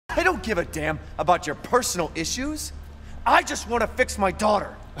I don't give a damn about your personal issues. I just want to fix my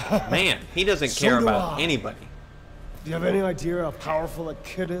daughter. Man, he doesn't care about anybody. Do you have any idea how powerful that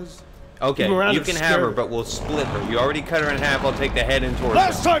kid is? Okay, you can have her, but we'll split her. You already cut her in half. I'll take the head and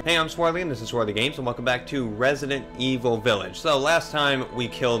torso. Hey, I'm Swarley, and this is SwarleyGames, and welcome back to Resident Evil Village. So, last time we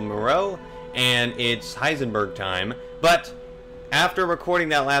killed Moreau, and it's Heisenberg time. But after recording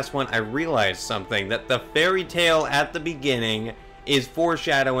that last one, I realized something, that the fairy tale at the beginning is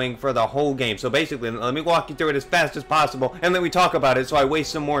foreshadowing for the whole game. So basically, let me walk you through it as fast as possible, and then we talk about it so I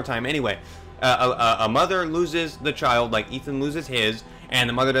waste some more time. Anyway, a mother loses the child, like Ethan loses his, and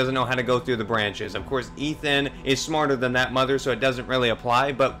the mother doesn't know how to go through the branches. Of course, Ethan is smarter than that mother, so it doesn't really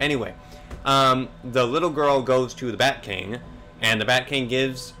apply. But anyway, the little girl goes to the Bat King, and the Bat King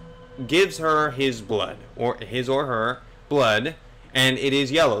gives her his blood, or his or her blood, and it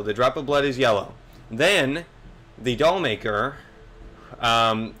is yellow. The drop of blood is yellow. Then the doll maker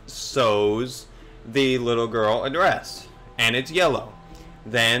sews the little girl a dress, and it's yellow.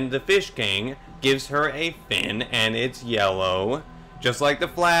 Then the Fish King gives her a fin, and it's yellow, just like the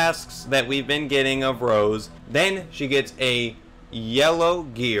flasks that we've been getting of Rose. Then she gets a yellow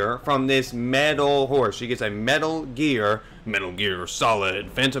gear from this metal horse. She gets a Metal Gear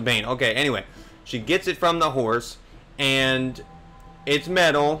Solid, Phantom Pain. Okay, anyway, she gets it from the horse, and it's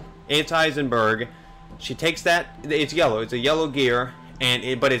metal, it's Heisenberg. She takes that, it's yellow, it's a yellow gear,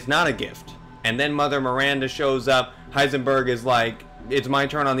 but it's not a gift. And then Mother Miranda shows up. Heisenberg is like, it's my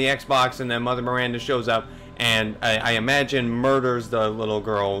turn on the Xbox, and then Mother Miranda shows up, and I imagine murders the little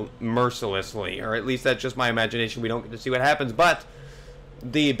girl mercilessly, or at least that's just my imagination. We don't get to see what happens, but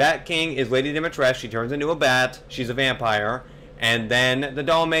the Bat King is Lady Dimitrescu. She turns into a bat. She's a vampire. And then the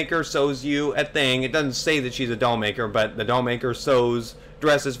doll maker sews you a thing. It doesn't say that she's a doll maker, but the doll maker sews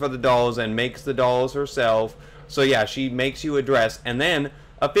dresses for the dolls and makes the dolls herself. So yeah, she makes you a dress. And then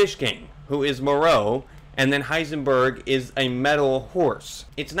a Fish King, who is Moreau. And then Heisenberg is a metal horse.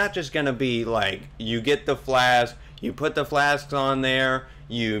 It's not just gonna be like, you get the flask, you put the flasks on there,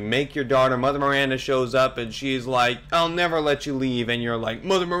 you make your daughter, Mother Miranda shows up, and she's like, I'll never let you leave, and you're like,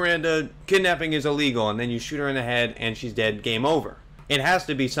 Mother Miranda, kidnapping is illegal, and then you shoot her in the head, and she's dead, game over. It has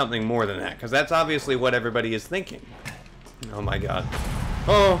to be something more than that, because that's obviously what everybody is thinking. Oh my god.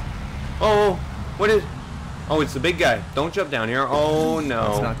 Oh, what is, oh, it's the big guy. Don't jump down here. Oh no.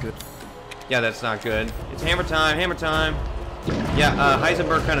 That's not good. Yeah, that's not good. It's hammer time, hammer time. Yeah,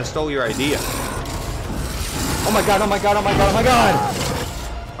 Heisenberg kind of stole your idea. Oh my god, oh my god, oh my god, oh my god!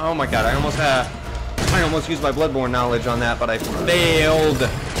 Oh my god, I almost used my Bloodborne knowledge on that, but I failed.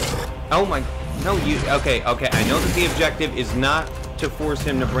 Oh my, no, okay, I know that the objective is not to force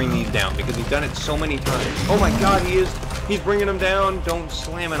him to bring these down, because he's done it so many times. Oh my god, he's bringing them down. Don't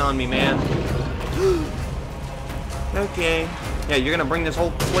slam it on me, man. Okay. Yeah, you're gonna bring this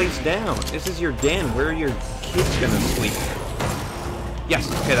whole place down. This is your den. Where are your kids gonna sleep? Yes,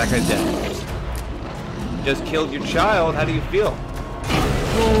 okay, that guy's dead. Just killed your child. How do you feel?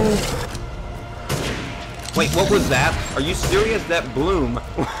 Wait, what was that? Are you serious? That bloom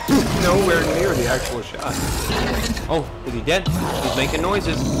was nowhere near the actual shot. Oh, is he dead? He's making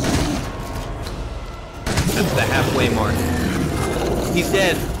noises. That's the halfway mark. He's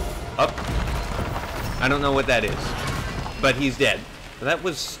dead. Up. I don't know what that is, but he's dead. That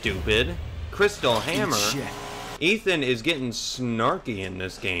was stupid. Crystal Hammer. Ethan is getting snarky in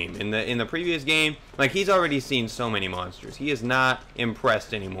this game. In the previous game, like, he's already seen so many monsters. He is not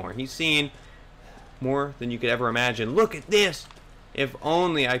impressed anymore. He's seen more than you could ever imagine. Look at this. If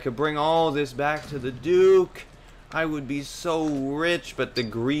only I could bring all this back to the Duke, I would be so rich, but the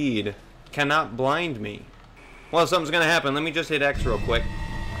greed cannot blind me. Well, something's gonna happen. Let me just hit X real quick.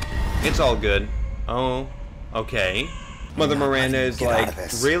 It's all good. Oh, okay. Mother Miranda is like,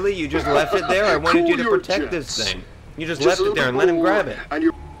 really? You just left it there? I wanted you to protect this thing. You just left it there and let him grab it. And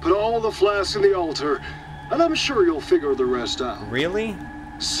you put all the flasks in the altar, and I'm sure you'll figure the rest out. Really?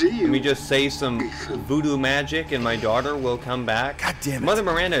 See you. Let me just say some voodoo magic and my daughter will come back. God damn it. Mother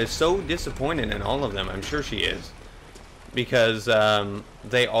Miranda is so disappointed in all of them. I'm sure she is. Because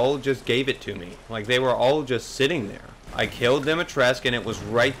they all just gave it to me. Like, they were all just sitting there. I killed Dimitrescu and it was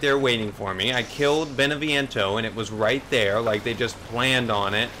right there waiting for me. I killed Beneviento and it was right there, like they just planned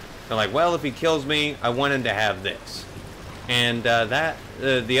on it. They're like, well, if he kills me, I want him to have this. And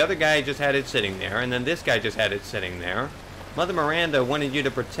the other guy just had it sitting there, and then this guy just had it sitting there. Mother Miranda wanted you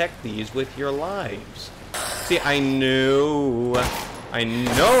to protect these with your lives. See, I know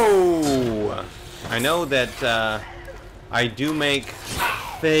that I do make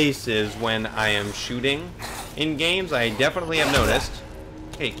faces when I am shooting in games. I definitely have noticed.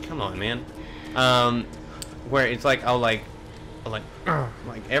 Hey, come on, man. Where it's like I'll like like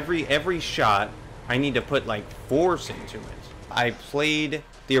every shot, I need to put like force into it. I played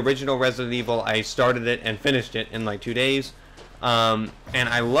the original Resident Evil. I started it and finished it in like 2 days, and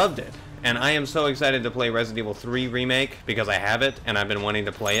I loved it. And I am so excited to play Resident Evil 3 Remake because I have it and I've been wanting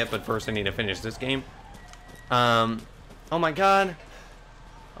to play it. But first, I need to finish this game. Oh my God.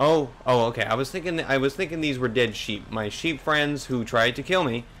 Oh, okay. I was thinking these were dead sheep. My sheep friends who tried to kill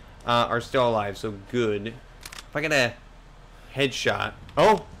me are still alive. So good. If I get a headshot.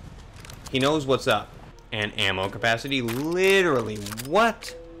 Oh, he knows what's up. And ammo capacity. Literally,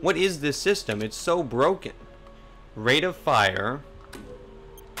 what? What is this system? It's so broken. Rate of fire.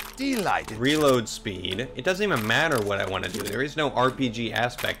 Delighted. Reload speed. It doesn't even matter what I want to do. There is no RPG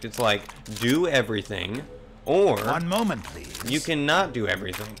aspect. It's like, do everything, or 1 moment, please. you cannot do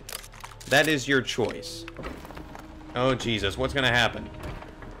everything. That is your choice. Oh, Jesus. What's going to happen?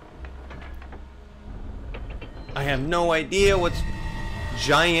 I have no idea what's...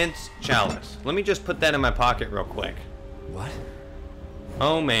 Giant's Chalice. Let me just put that in my pocket real quick. What?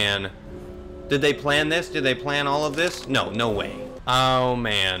 Oh, man. Did they plan this? Did they plan all of this? No, no way. Oh,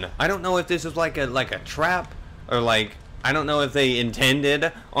 man. I don't know if this is like a trap, or like... I don't know if they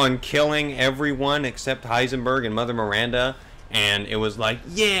intended on killing everyone except Heisenberg and Mother Miranda, and it was like,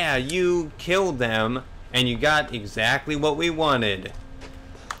 yeah, you killed them, and you got exactly what we wanted.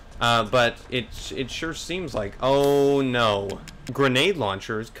 But it sure seems like, oh no. Grenade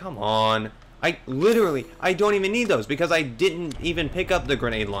launchers, come on. I don't even need those because I didn't even pick up the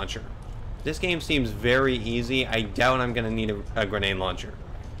grenade launcher. This game seems very easy. I doubt I'm gonna need a grenade launcher.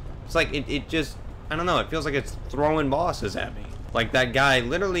 It's like, it just, I don't know, it feels like it's throwing bosses at me. Like that guy,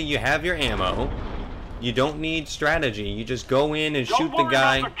 literally you have your ammo. You don't need strategy. You just go in and shoot the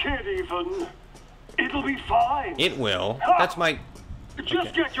guy. Don't worry about the kid, Ethan. It'll be fine. It will. That's my...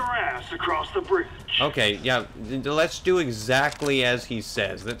 Just get your ass across the bridge. Okay, yeah, let's do exactly as he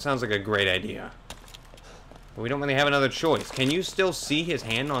says. That sounds like a great idea. But we don't really have another choice. Can you still see his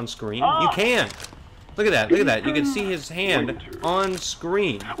hand on screen? You can! Look at that, look at that. You can see his hand on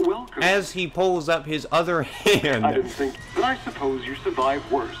screen as he pulls up his other hand. I didn't think, but I suppose you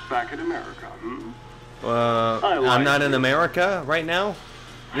survived worse back in America, hmm? I'm not in America right now.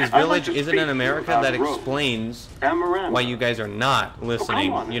 This village isn't in America. That explains why you guys are not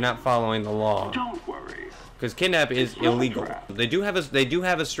listening. You're not following the law. Don't worry. Because kidnap is illegal. They do have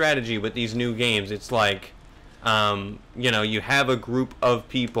a strategy with these new games. It's like, you know, you have a group of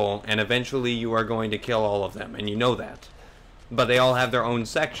people, and eventually you are going to kill all of them, and you know that. But they all have their own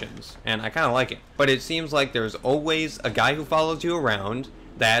sections, and I kind of like it. But it seems like there's always a guy who follows you around.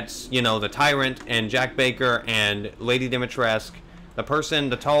 That's, you know, the Tyrant and Jack Baker and Lady Dimitrescu.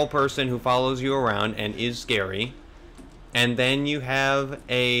 The tall person who follows you around and is scary. And then you have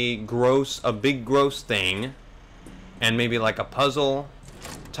a big gross thing. And maybe like a puzzle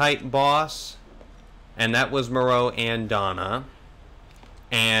type boss. And that was Moreau and Donna.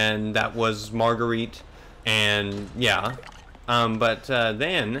 And that was Marguerite. And yeah. But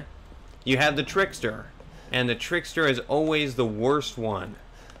then you have the Trickster. And the Trickster is always the worst one.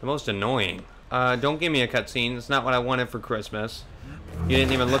 The most annoying. Don't give me a cutscene. It's not what I wanted for Christmas. You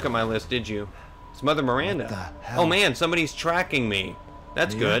didn't even look at my list, did you? It's Mother Miranda. Oh man, somebody's tracking me.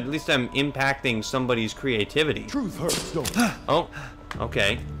 That's good. At least I'm impacting somebody's creativity. Truth hurts, don't Oh,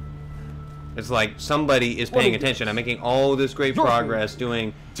 okay. It's like somebody is paying attention. I'm making all this great progress,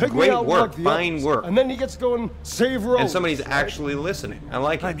 doing great work, fine work. And then he gets to go and save Rose. And somebody's actually listening. I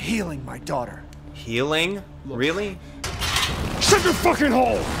like it. I'm healing my daughter. Healing? Really? Shut your fucking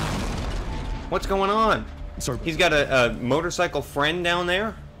hole! What's going on? Sorry. He's got a motorcycle friend down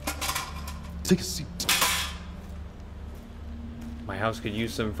there? Take a seat. My house could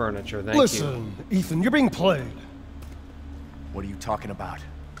use some furniture, thank you. Listen, Ethan, you're being played. What are you talking about?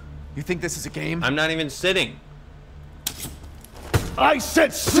 You think this is a game? I'm not even sitting. I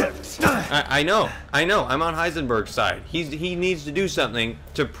said sit! I know. I'm on Heisenberg's side. He needs to do something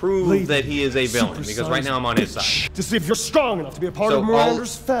to prove that he is a villain, because right now I'm on his side. To see if you're strong enough to be a part of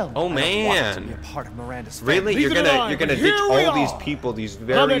Miranda's family. Oh man! To be a part of Miranda's family. Really? You're gonna ditch all these people, these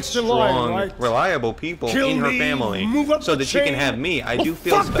very strong, reliable people in her family, so that she can have me. I do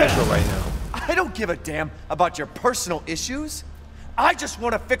feel special right now. I don't give a damn about your personal issues. I just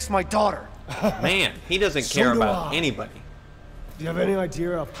want to fix my daughter. Man, he doesn't care about anybody. Do you have any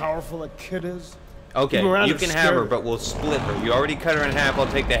idea how powerful that kid is? Okay, you can have her, but we'll split her. You already cut her in half. I'll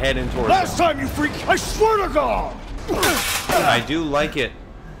take the head and torso. Last time, you freak! I swear to God! I do like it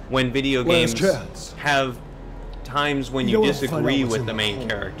when video games have times when you disagree with the main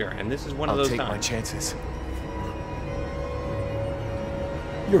character, and this is one of those times. I'll take my chances.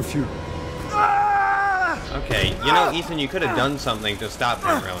 You're few. Okay, you know, Ethan, you could have done something to stop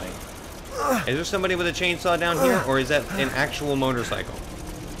him, really. Is there somebody with a chainsaw down here, or is that an actual motorcycle?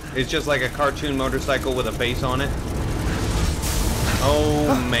 It's just like a cartoon motorcycle with a face on it.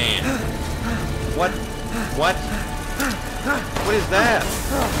 Oh, man. What? What? What is that?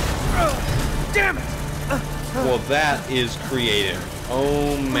 Damn it! Well, that is creative.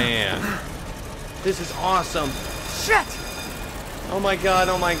 Oh, man. This is awesome. Shit! Oh, my God.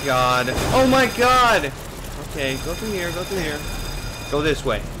 Oh, my God. Oh, my God! Okay, go through here. Go through here. Go this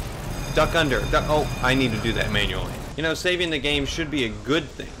way. Duck under. Duck. Oh, I need to do that manually. You know, saving the game should be a good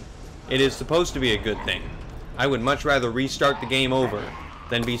thing. It is supposed to be a good thing. I would much rather restart the game over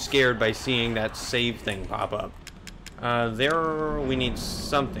than be scared by seeing that save thing pop up. We need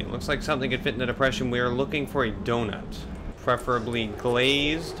something. Looks like something could fit in the depression. We are looking for a donut. Preferably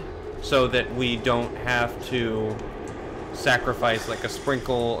glazed, so that we don't have to sacrifice like a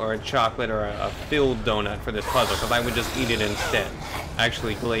sprinkle or a chocolate or a filled donut for this puzzle, because I would just eat it instead.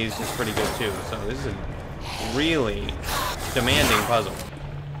 Actually, glazed is pretty good too, so this is a really demanding puzzle.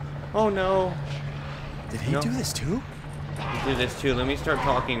 Oh no. Did he do this too? He did this too. Let me start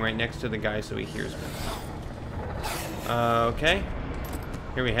talking right next to the guy so he hears me. Okay.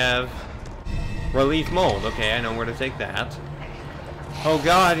 Here we have relief mold. Okay, I know where to take that. Oh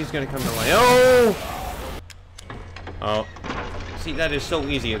god, he's gonna come to life. Oh! Oh. See, that is so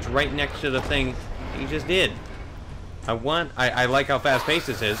easy. It's right next to the thing he just did. I like how fast paced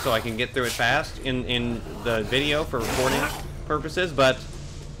this is, so I can get through it fast in the video for recording purposes, but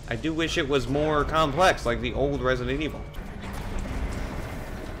I do wish it was more complex, like the old Resident Evil.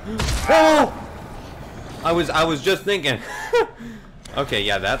 Oh! I was just thinking. Okay,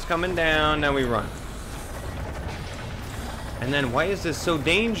 yeah, that's coming down. Now we run. And then why is this so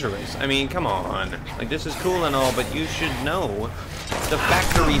dangerous? I mean, come on. Like, this is cool and all, but you should know the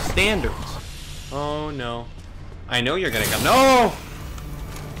factory standards. Oh no. I know you're gonna come. No!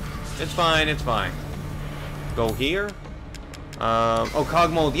 It's fine, it's fine. Go here. Oh,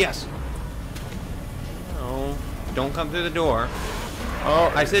 cog mold, yes. No, don't come through the door.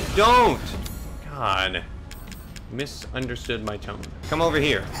 Oh, I said don't. God. Misunderstood my tone. Come over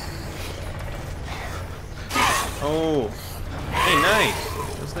here. Oh. Hey, nice.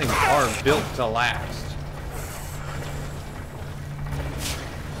 Those things are built to last.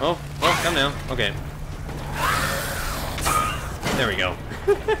 Oh, well, come now. Okay. There we go.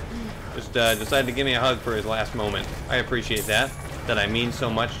 Just decided to give me a hug for his last moment. I appreciate that. That I mean so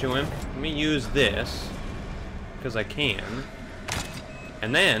much to him. Let me use this, because I can.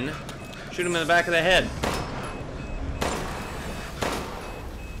 And then, shoot him in the back of the head.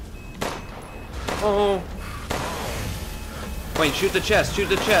 Oh. Wait, shoot the chest, shoot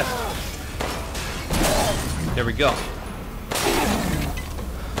the chest. There we go.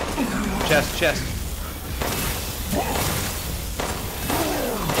 Chest, chest.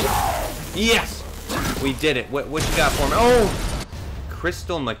 Yes! We did it. What you got for me? Oh!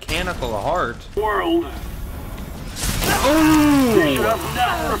 Crystal mechanical heart. World. Oh! You have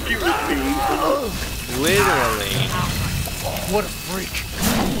now refused me. Literally. What a freak.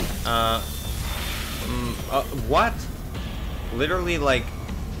 What? Literally, like,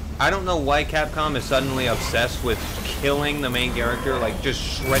 I don't know why Capcom is suddenly obsessed with killing the main character, like, just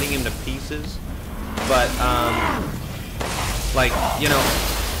shredding him to pieces. But, like, you know,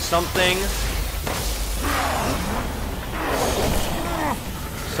 something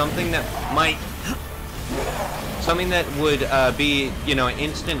that would be, you know,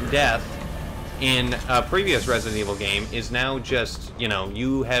 instant death in a previous Resident Evil game is now just, you know,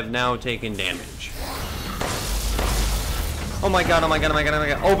 you have now taken damage. Oh my god, oh my god, oh my god, oh my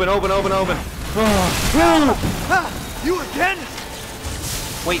god. Open, open, open, open. Ah, you again?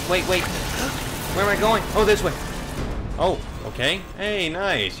 Wait, wait, wait. Where am I going? Oh, this way. Oh, okay. Hey,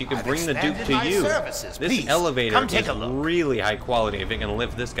 nice. You can bring the Duke to you. This elevator is really high quality if it can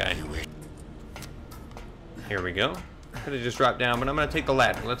lift this guy. Here we go. Could have just dropped down, but I'm going to take the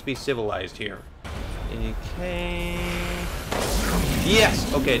ladder. Let's be civilized here. Okay.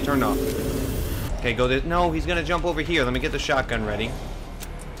 Yes! Okay, it turned off. Okay, go this. No, he's going to jump over here. Let me get the shotgun ready.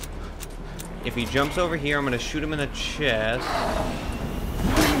 If he jumps over here, I'm going to shoot him in the chest.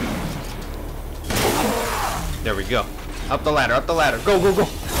 There we go. Up the ladder, up the ladder. Go, go, go.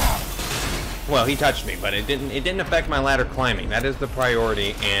 Well, he touched me, but it didn't affect my ladder climbing. That is the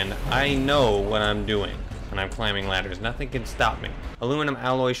priority, and I know what I'm doing when I'm climbing ladders. Nothing can stop me. Aluminum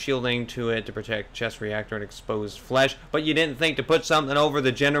alloy shielding to it to protect chest reactor and exposed flesh. But you didn't think to put something over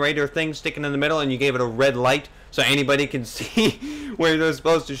the generator thing sticking in the middle, and you gave it a red light so anybody can see where they're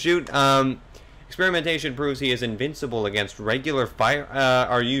supposed to shoot. Experimentation proves he is invincible against regular fire.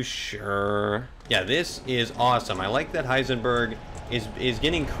 Are you sure? Yeah, this is awesome. I like that Heisenberg is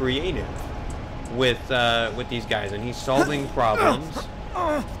getting creative with these guys, and he's solving problems.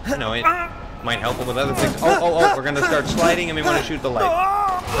 You know, it might help him with other things. Oh, we're gonna start sliding, and we want to shoot the light.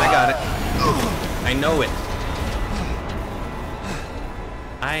 I got it. I know it.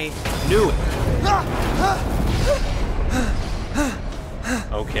 I knew it.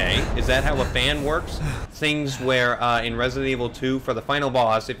 Okay, is that how a fan works? Things where in Resident Evil 2 for the final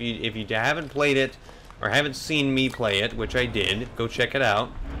boss, if you haven't played it or haven't seen me play it, which I did, go check it out.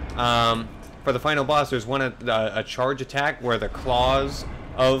 For the final boss, there's a charge attack where the claws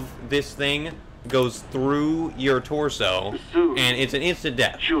of this thing goes through your torso, and it's an instant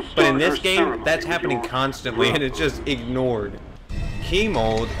death. But in this game, that's happening constantly, and it's just ignored. Key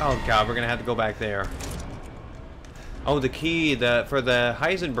mode. Oh god, we're gonna have to go back there. Oh, the key for the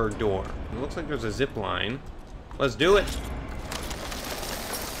Heisenberg door. It looks like there's a zip line. Let's do it.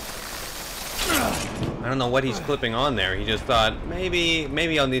 I don't know what he's clipping on there. He just thought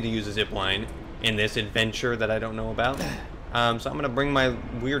maybe I'll need to use a zip line in this adventure that I don't know about. So I'm gonna bring my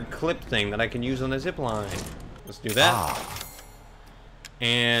weird clip thing that I can use on the zip line. Let's do that.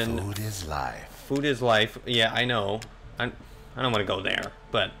 And food is life. Food is life. Yeah, I know. I don't want to go there,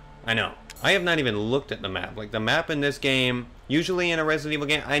 but I know. I have not even looked at the map. Like, the map in this game, usually in a Resident Evil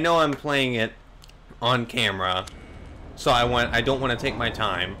game, I know I'm playing it on camera, so I don't want to take my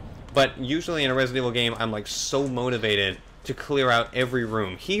time. But usually in a Resident Evil game, I'm like so motivated to clear out every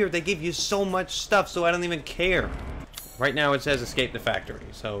room. Here, they give you so much stuff, so I don't even care. Right now it says escape the factory,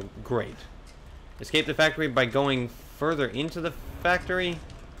 so great. Escape the factory by going further into the factory.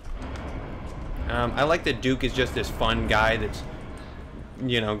 I like that Duke is just this fun guy that's,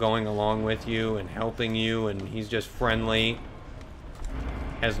 you know, going along with you and helping you, and he's just friendly.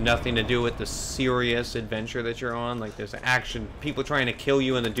 Has nothing to do with the serious adventure that you're on, like this action, people trying to kill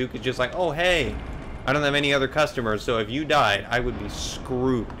you, and the Duke is just like, oh hey, I don't have any other customers, so if you died, I would be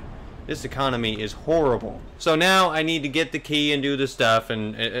screwed. This economy is horrible. So now I need to get the key and do the stuff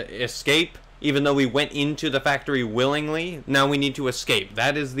and escape. Even though we went into the factory willingly, now we need to escape.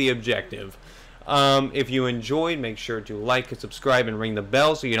 That is the objective. If you enjoyed, make sure to like and subscribe and ring the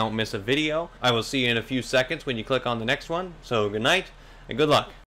bell so you don't miss a video. I will see you in a few seconds when you click on the next one. So good night and good luck.